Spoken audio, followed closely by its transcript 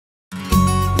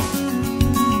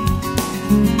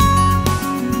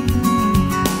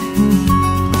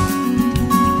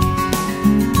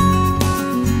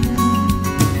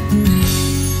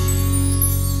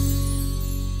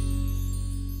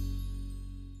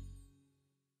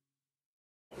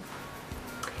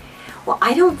Well,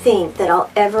 I don't think that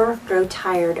I'll ever grow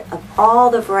tired of all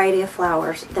the variety of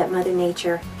flowers that Mother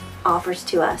Nature offers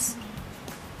to us.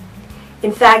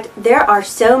 In fact, there are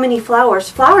so many flowers.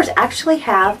 Flowers actually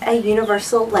have a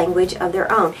universal language of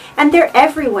their own, and they're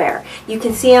everywhere. You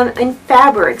can see them in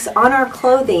fabrics, on our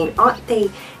clothing, they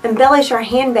embellish our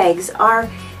handbags, our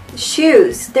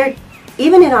shoes. They're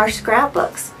even in our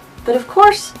scrapbooks. But of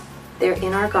course, they're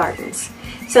in our gardens.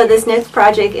 So this next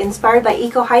project, inspired by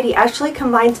Eco Heidi, actually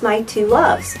combines my two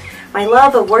loves. My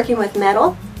love of working with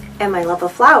metal and my love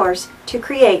of flowers to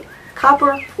create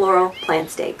copper floral plant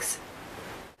stakes.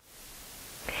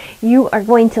 You are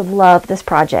going to love this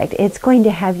project. It's going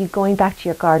to have you going back to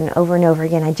your garden over and over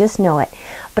again. I just know it.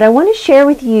 But I want to share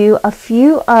with you a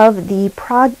few of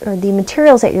the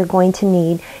materials that you're going to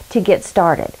need to get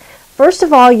started. First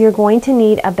of all, you're going to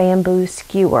need a bamboo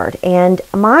skewer, and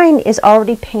mine is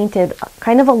already painted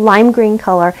kind of a lime green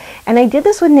color, and I did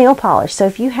this with nail polish. So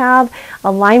if you have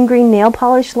a lime green nail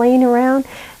polish laying around,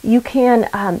 you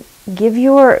can give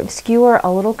your skewer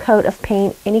a little coat of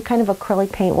paint. Any kind of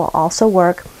acrylic paint will also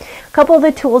work. A couple of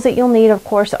the tools that you'll need, of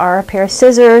course, are a pair of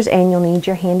scissors, and you'll need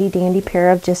your handy dandy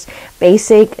pair of just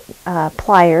basic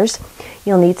pliers.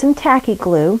 You'll need some tacky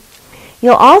glue.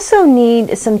 You'll also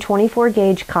need some 24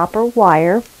 gauge copper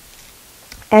wire.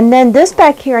 And then this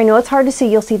back here, I know it's hard to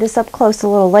see, you'll see this up close a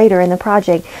little later in the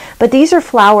project, but these are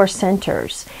flower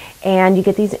centers. And you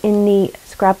get these in the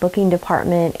scrapbooking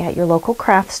department at your local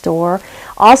craft store.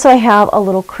 Also, I have a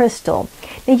little crystal.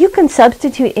 Now you can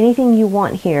substitute anything you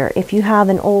want here. If you have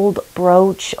an old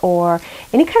brooch or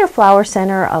any kind of flower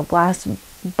center, a glass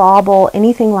bauble,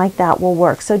 anything like that will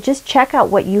work. So just check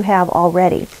out what you have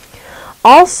already.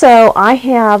 Also, I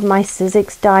have my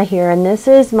Sizzix die here, and this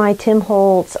is my Tim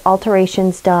Holtz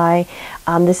Alterations die.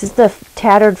 This is the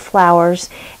tattered flowers,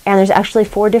 and there's actually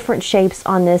 4 different shapes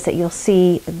on this that you'll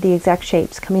see the exact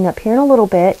shapes coming up here in a little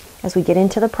bit as we get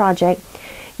into the project.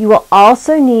 You will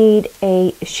also need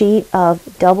a sheet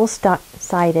of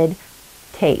double-sided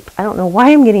tape. I don't know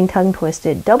why I'm getting tongue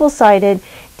twisted. Double-sided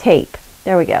tape.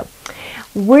 There we go.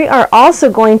 We are also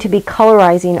going to be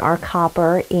colorizing our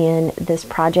copper in this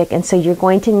project, and so you're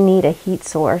going to need a heat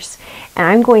source, and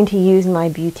I'm going to use my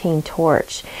butane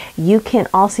torch. You can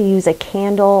also use a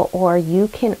candle, or you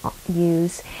can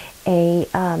use a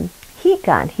heat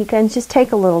gun. Heat guns just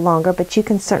take a little longer, but you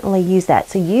can certainly use that.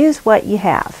 So use what you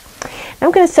have.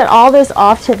 I'm going to set all this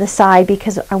off to the side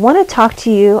because I want to talk to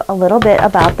you a little bit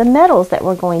about the metals that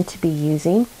we're going to be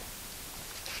using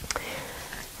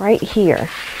right here.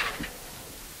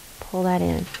 Pull that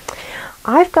in.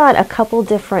 I've got a couple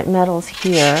different metals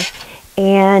here,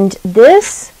 and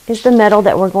this is the metal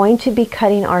that we're going to be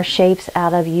cutting our shapes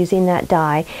out of using that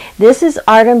die. This is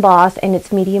Art Embossed, and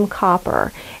it's medium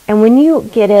copper, and when you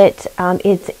get it,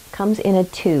 it comes in a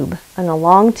tube, in a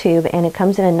long tube, and it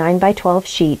comes in a 9x12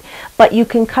 sheet, but you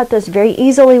can cut this very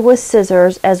easily with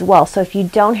scissors as well. So if you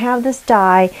don't have this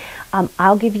die,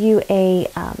 I'll give you a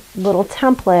little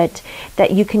template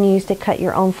that you can use to cut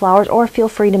your own flowers, or feel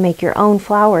free to make your own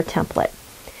flower template.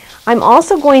 I'm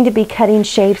also going to be cutting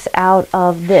shapes out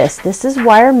of this. This is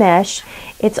wire mesh.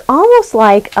 It's almost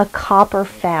like a copper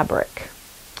fabric,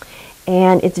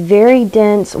 and it's very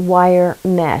dense wire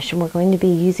mesh, and we're going to be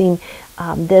using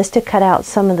this to cut out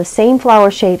some of the same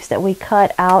flower shapes that we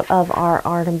cut out of our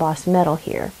Art Embossed metal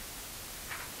here.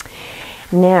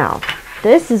 Now,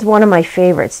 this is one of my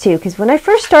favorites too, because when I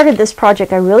first started this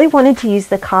project, I really wanted to use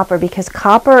the copper because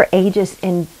copper ages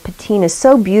and patinas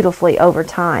so beautifully over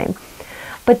time.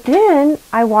 But then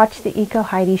I watched the Eco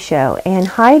Heidi show, and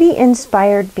Heidi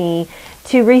inspired me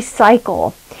to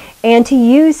recycle and to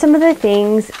use some of the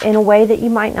things in a way that you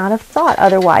might not have thought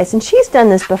otherwise. And she's done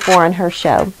this before on her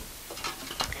show.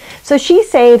 So she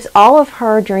saves all of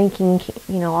her drinking,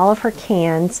 all of her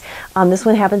cans. This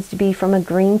one happens to be from a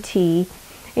green tea.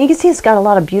 And you can see it's got a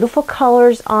lot of beautiful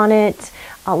colors on it,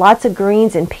 lots of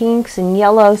greens and pinks and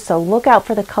yellows. So look out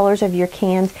for the colors of your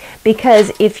cans,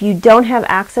 because if you don't have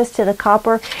access to the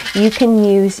copper, you can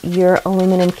use your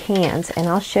aluminum cans. And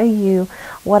I'll show you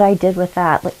what I did with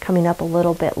that coming up a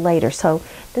little bit later. So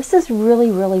this is really,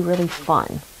 really, really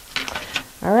fun.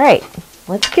 All right,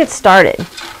 let's get started.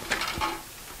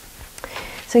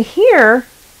 So here,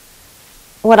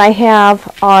 what I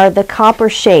have are the copper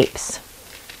shapes.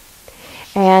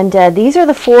 And these are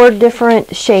the 4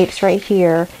 different shapes right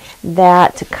here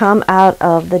that come out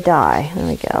of the die. There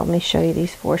we go. Let me show you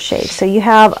these 4 shapes. So you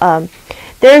have,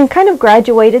 they're in kind of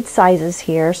graduated sizes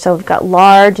here. So we've got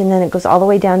large, and then it goes all the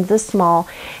way down to the small.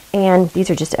 And these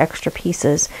are just extra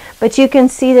pieces. But you can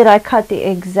see that I cut the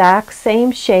exact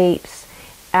same shapes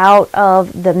out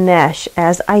of the mesh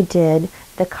as I did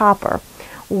the copper.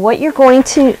 what you're going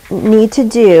to need to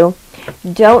do,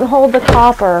 don't hold the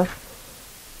copper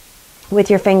with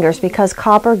your fingers because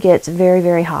copper gets very,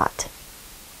 very hot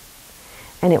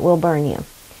and it will burn you.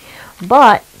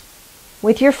 But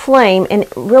with your flame, and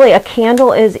really a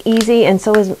candle is easy, and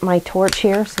so is my torch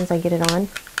here since I get it on.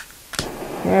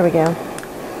 There we go.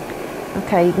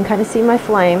 Okay, you can kind of see my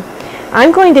flame.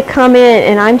 I'm going to come in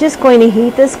and I'm just going to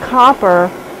heat this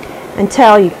copper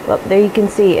until you, oh, there you can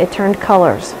see it turned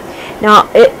colors. Now,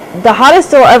 the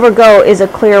hottest it'll ever go is a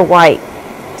clear white.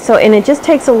 So, and it just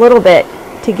takes a little bit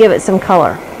to give it some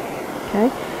color. Okay,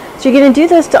 so you're going to do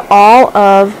this to all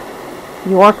of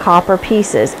your copper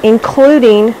pieces,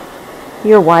 including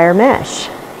your wire mesh.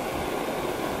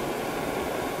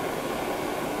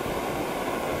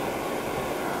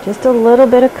 Just a little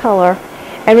bit of color.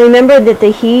 And remember that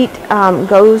the heat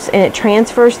goes and it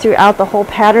transfers throughout the whole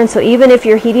pattern. So even if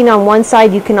you're heating on one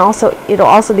side, you can it'll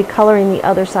also be coloring the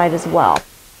other side as well.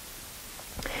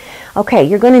 Okay,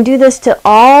 you're going to do this to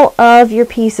all of your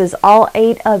pieces, all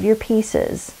 8 of your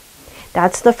pieces.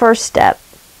 That's the first step.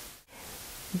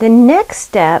 The next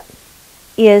step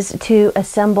is to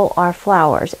assemble our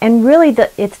flowers, and really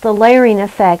it's the layering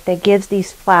effect that gives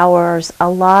these flowers a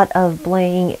lot of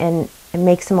bling and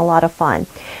makes them a lot of fun.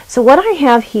 So what I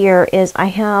have here is I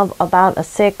have about a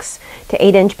 6 to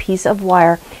 8 inch piece of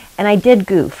wire, and I did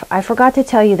goof. I forgot to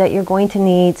tell you that you're going to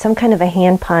need some kind of a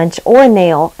hand punch or a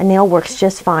nail. A nail works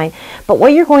just fine, but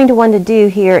what you're going to want to do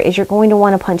here is you're going to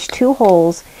want to punch 2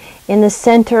 holes in the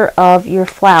center of your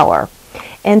flower.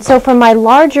 And so for my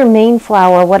larger main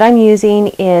flower, what I'm using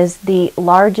is the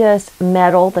largest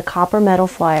metal, the copper metal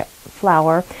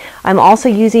flower. I'm also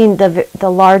using the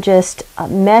largest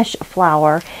mesh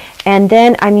flower, and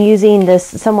then I'm using this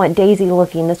somewhat daisy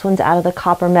looking. This one's out of the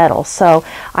copper metal. So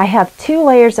I have 2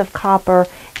 layers of copper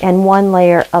and 1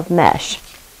 layer of mesh.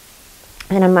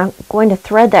 And I'm going to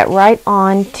thread that right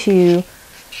onto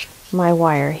my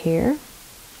wire here.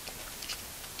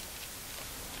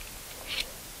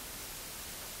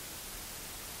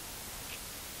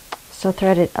 So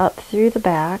thread it up through the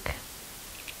back.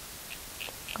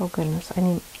 Oh goodness,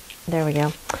 there we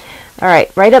go. All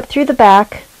right, right up through the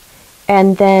back,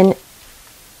 and then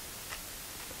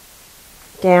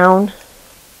down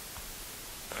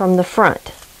from the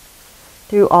front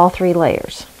through all 3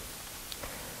 layers.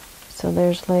 So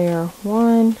there's layer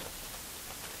 1.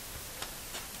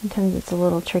 Sometimes it's a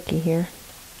little tricky here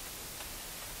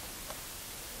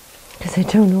because I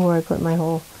don't know where I put my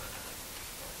hole.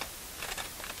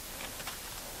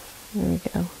 There we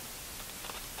go.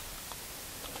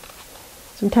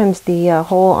 Sometimes the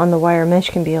hole on the wire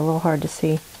mesh can be a little hard to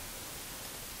see.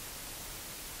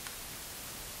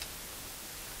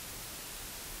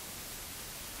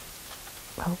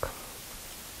 Oh, come on.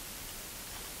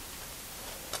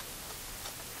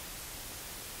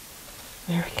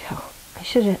 There we go.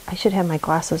 I should have my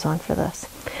glasses on for this.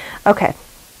 Okay.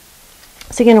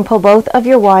 So you're going to pull both of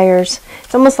your wires.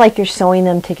 It's almost like you're sewing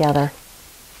them together,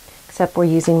 except we're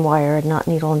using wire and not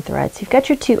needle and thread. So you've got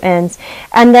your 2 ends,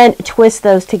 and then twist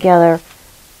those together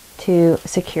to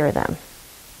secure them.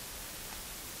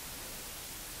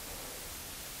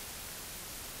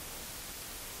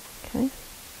 Okay.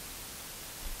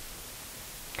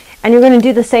 And you're going to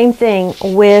do the same thing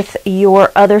with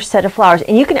your other set of flowers.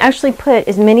 And you can actually put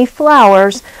as many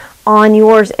flowers on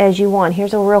yours as you want.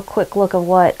 Here's a real quick look of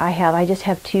what I have. I just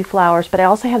have 2 flowers, but I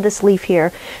also have this leaf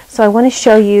here. So I want to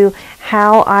show you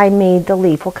how I made the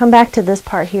leaf. We'll come back to this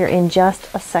part here in just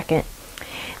a second.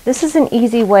 This is an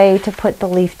easy way to put the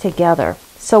leaf together.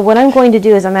 So what I'm going to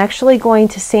do is I'm actually going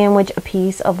to sandwich a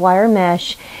piece of wire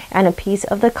mesh and a piece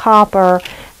of the copper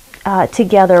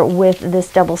together with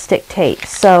this double stick tape.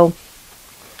 So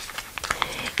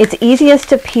it's easiest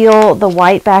to peel the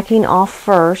white backing off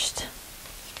first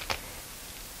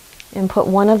and put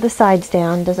one of the sides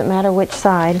down. Doesn't matter which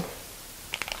side.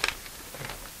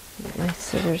 Get my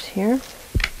scissors here.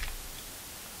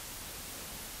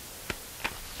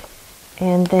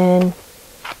 And then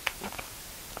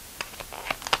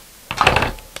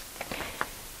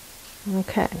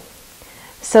okay.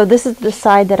 So this is the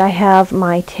side that I have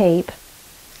my tape,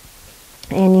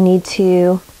 and you need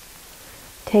to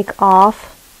take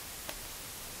off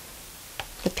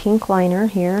the pink liner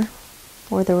here,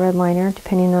 or the red liner,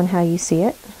 depending on how you see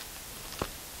it.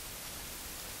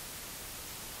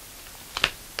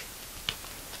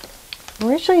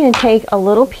 We're actually going to take a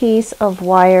little piece of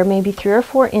wire, maybe 3 or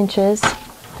 4 inches,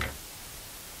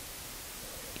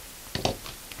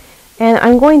 and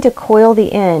I'm going to coil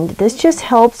the end. This just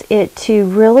helps it to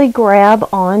really grab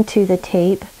onto the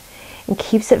tape and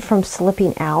keeps it from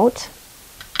slipping out.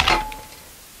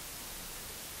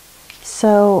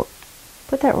 So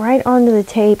Put that right onto the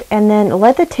tape, and then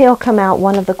let the tail come out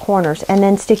one of the corners, and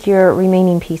then stick your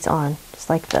remaining piece on, just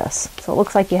like this. So it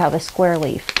looks like you have a square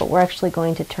leaf, but we're actually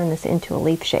going to turn this into a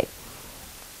leaf shape.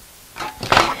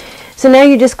 So now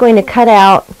you're just going to cut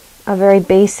out a very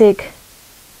basic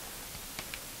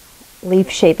leaf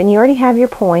shape, and you already have your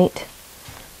point,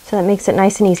 so that makes it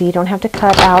nice and easy. You don't have to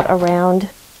cut out around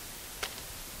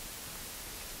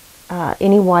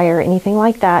any wire or anything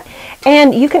like that.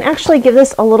 And you can actually give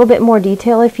this a little bit more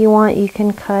detail if you want. You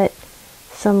can cut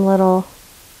some little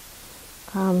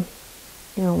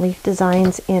leaf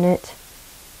designs in it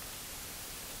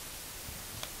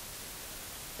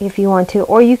if you want to,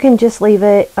 or you can just leave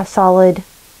it a solid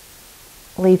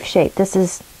leaf shape. This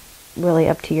is really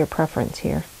up to your preference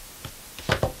here.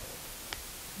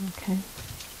 Okay.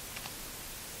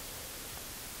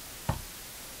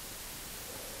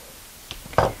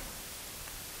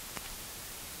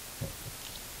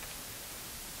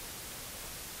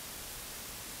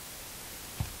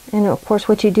 And of course,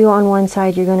 what you do on one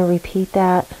side, you're going to repeat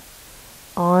that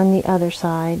on the other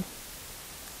side.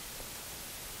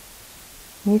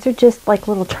 And these are just like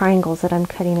little triangles that I'm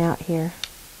cutting out here.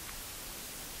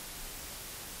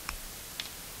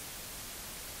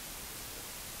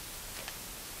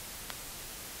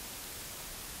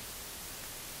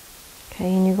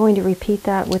 Okay, and you're going to repeat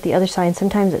that with the other side. And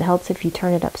sometimes it helps if you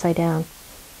turn it upside down.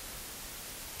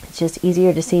 It's just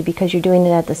easier to see because you're doing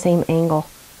it at the same angle.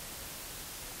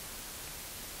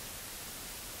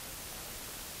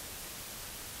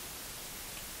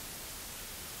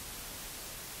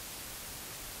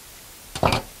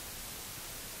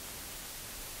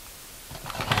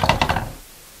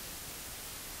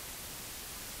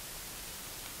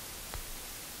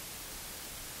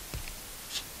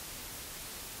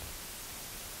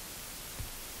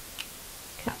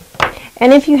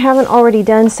 And if you haven't already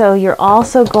done so, you're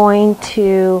also going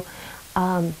to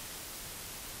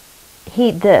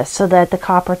heat this so that the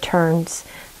copper turns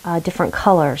different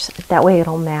colors. That way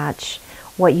it'll match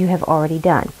what you have already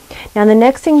done. Now the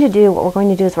next thing to do, what we're going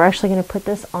to do is we're actually going to put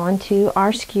this onto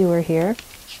our skewer here.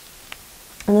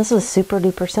 And this is super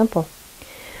duper simple.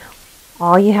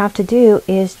 All you have to do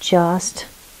is just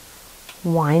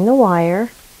wind the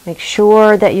wire. Make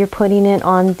sure that you're putting it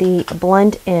on the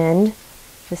blunt end.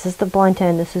 This is the blunt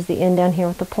end, this is the end down here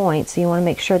with the point. So you want to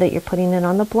make sure that you're putting it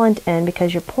on the blunt end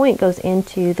because your point goes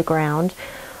into the ground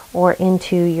or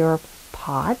into your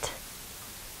pot.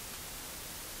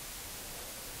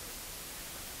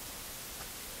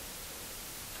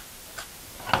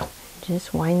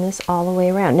 Just wind this all the way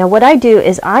around. Now what I do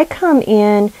is I come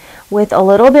in with a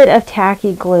little bit of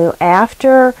tacky glue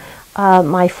after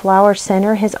my flower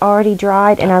center has already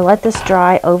dried, and I let this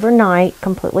dry overnight,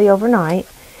 completely overnight.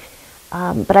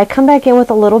 But I come back in with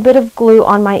a little bit of glue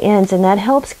on my ends, and that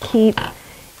helps keep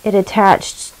it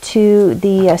attached to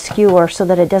the skewer so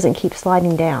that it doesn't keep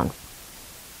sliding down.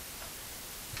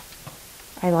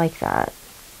 I like that.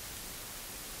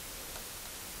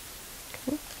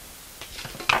 Okay.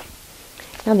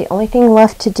 Now the only thing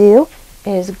left to do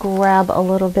is grab a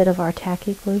little bit of our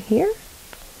tacky glue here.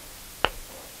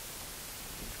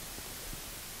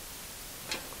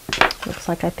 Looks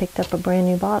like I picked up a brand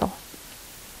new bottle.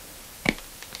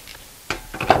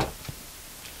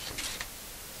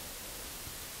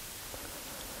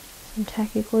 Some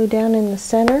tacky glue down in the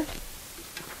center.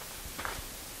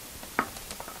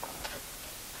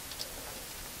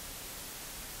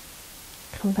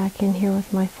 Come back in here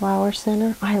with my flower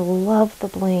center. I love the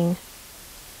bling.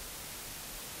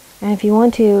 And if you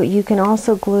want to, you can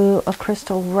also glue a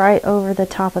crystal right over the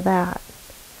top of that.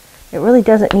 It really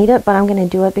doesn't need it, but I'm going to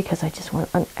do it because I just want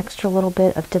an extra little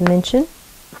bit of dimension.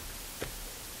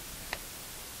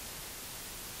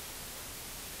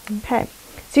 Okay.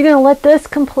 So you're going to let this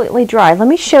completely dry. Let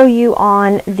me show you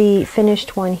on the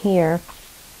finished one here.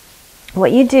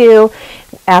 What you do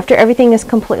after everything is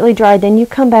completely dry, then you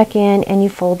come back in and you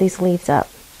fold these leaves up.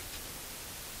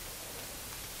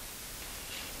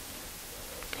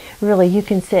 Really, you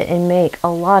can sit and make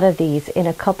a lot of these in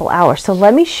a couple hours. So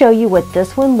let me show you what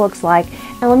this one looks like,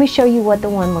 and let me show you what the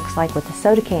one looks like with the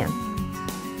soda can.